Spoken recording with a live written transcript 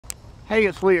Hey,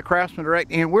 it's Lee at Craftsman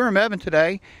Direct, and we're in Mebane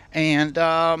today, and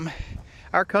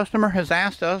our customer has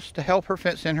asked us to help her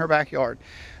fence in her backyard.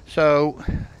 So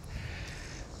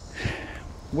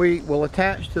we will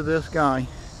attach to this guy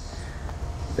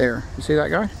there. You see that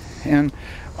guy? And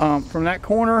from that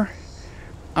corner,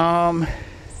 I'd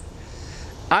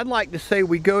like to say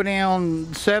we go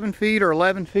down 7 feet or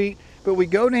 11 feet, but we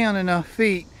go down enough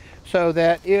feet so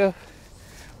that if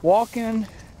walking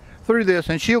through this,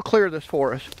 and she'll clear this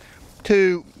for us,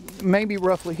 to maybe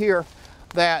roughly here,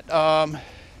 that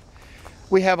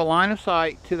we have a line of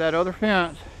sight to that other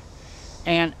fence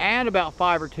and add about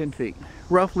 5 or 10 feet.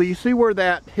 Roughly, you see where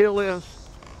that hill is?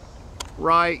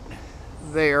 Right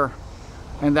there.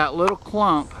 And that little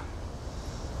clump,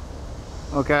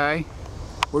 okay?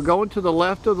 We're going to the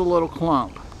left of the little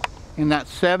clump, and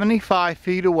that's 75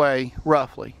 feet away,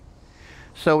 roughly.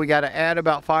 So we got to add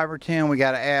about 5 or 10. We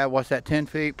got to add, what's that, 10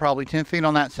 feet? Probably 10 feet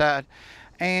on that side.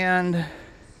 And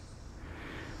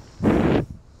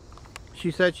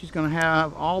she said she's going to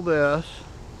have all this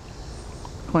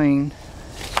cleaned.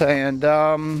 And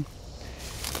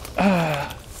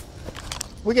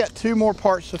we got 2 more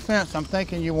parts of fence I'm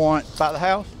thinking you want by the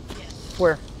house? Yes.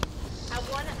 Where? I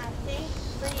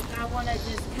want to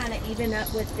just kind of even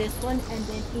up with this one and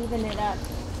then even it up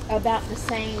about the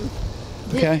same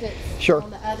distance, okay, sure, on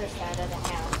the other side of the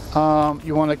house.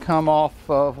 You want to come off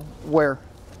of where?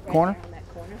 Right corner? there on that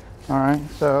corner. All right,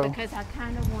 so. Because I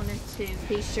kind of wanted to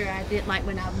be sure I didn't, like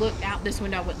when I looked out this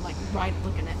window, I wasn't like right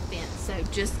looking at the fence. So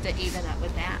just to even up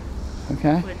with that,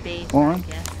 okay, would be 1,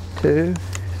 2,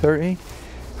 3,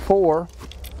 4.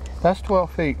 That's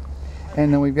 12 feet.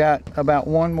 And then we've got about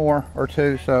 1 more or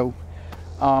 2. So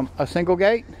a single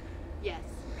gate? Yes.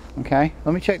 Okay,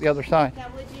 let me check the other side. Now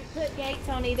would you put gates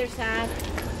on either side?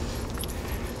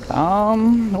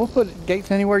 We'll put gates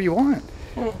anywhere you want.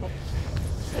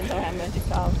 Depends on how much it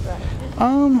costs,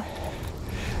 right?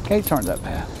 Gates aren't that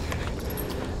bad.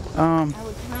 I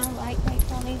would kind of like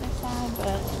gates on either side,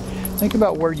 but think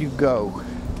about where you go.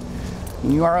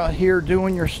 When you are out here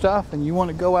doing your stuff and you want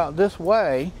to go out this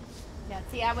way. yeah.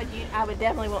 See, I would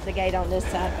definitely want the gate on this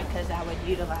side because I would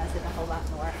utilize it a whole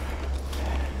lot more.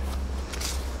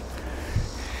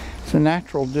 It's a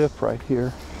natural dip right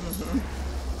here. Mm-hmm.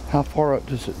 How far up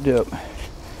does it dip?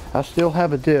 I still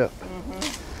have a dip.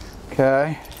 Mm-hmm.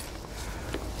 Okay.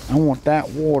 I want that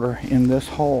water in this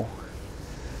hole.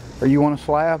 Or you want a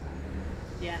slab?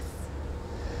 Yes.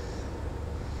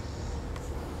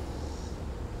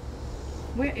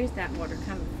 Where is that water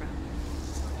coming from?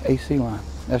 AC line.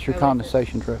 That's your Oh,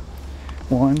 condensation drip.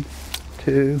 1,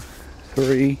 2,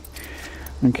 3.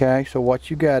 Okay, so what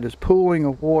you got is pooling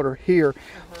of water here,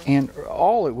 and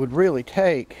all it would really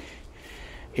take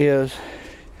is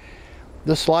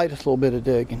the slightest little bit of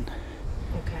digging.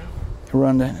 Okay.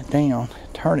 Run that down,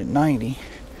 turn it 90,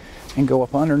 and go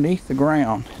up underneath the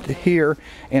ground to here,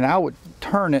 and I would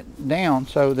turn it down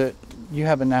so that you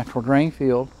have a natural drain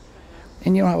field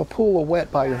and you don't have a pool of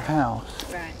wet by your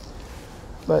house. Right.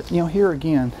 But you know, here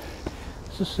again,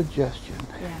 it's a suggestion.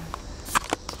 Yeah.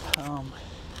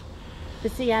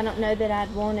 But see, I don't know that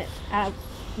I'd want it. I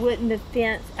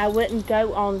wouldn't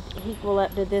go on equal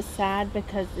up to this side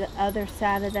because the other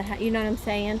side of the house, you know what I'm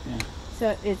saying? Yeah.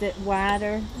 So is it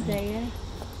wider there?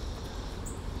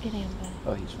 Get in, buddy.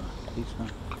 Oh, he's fine. He's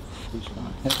fine. He's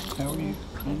fine. How are you?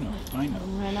 I know.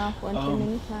 Ran off one too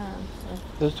many times.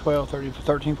 So. This 12, 30,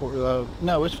 13, 14,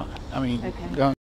 no, it's fine. I mean, okay.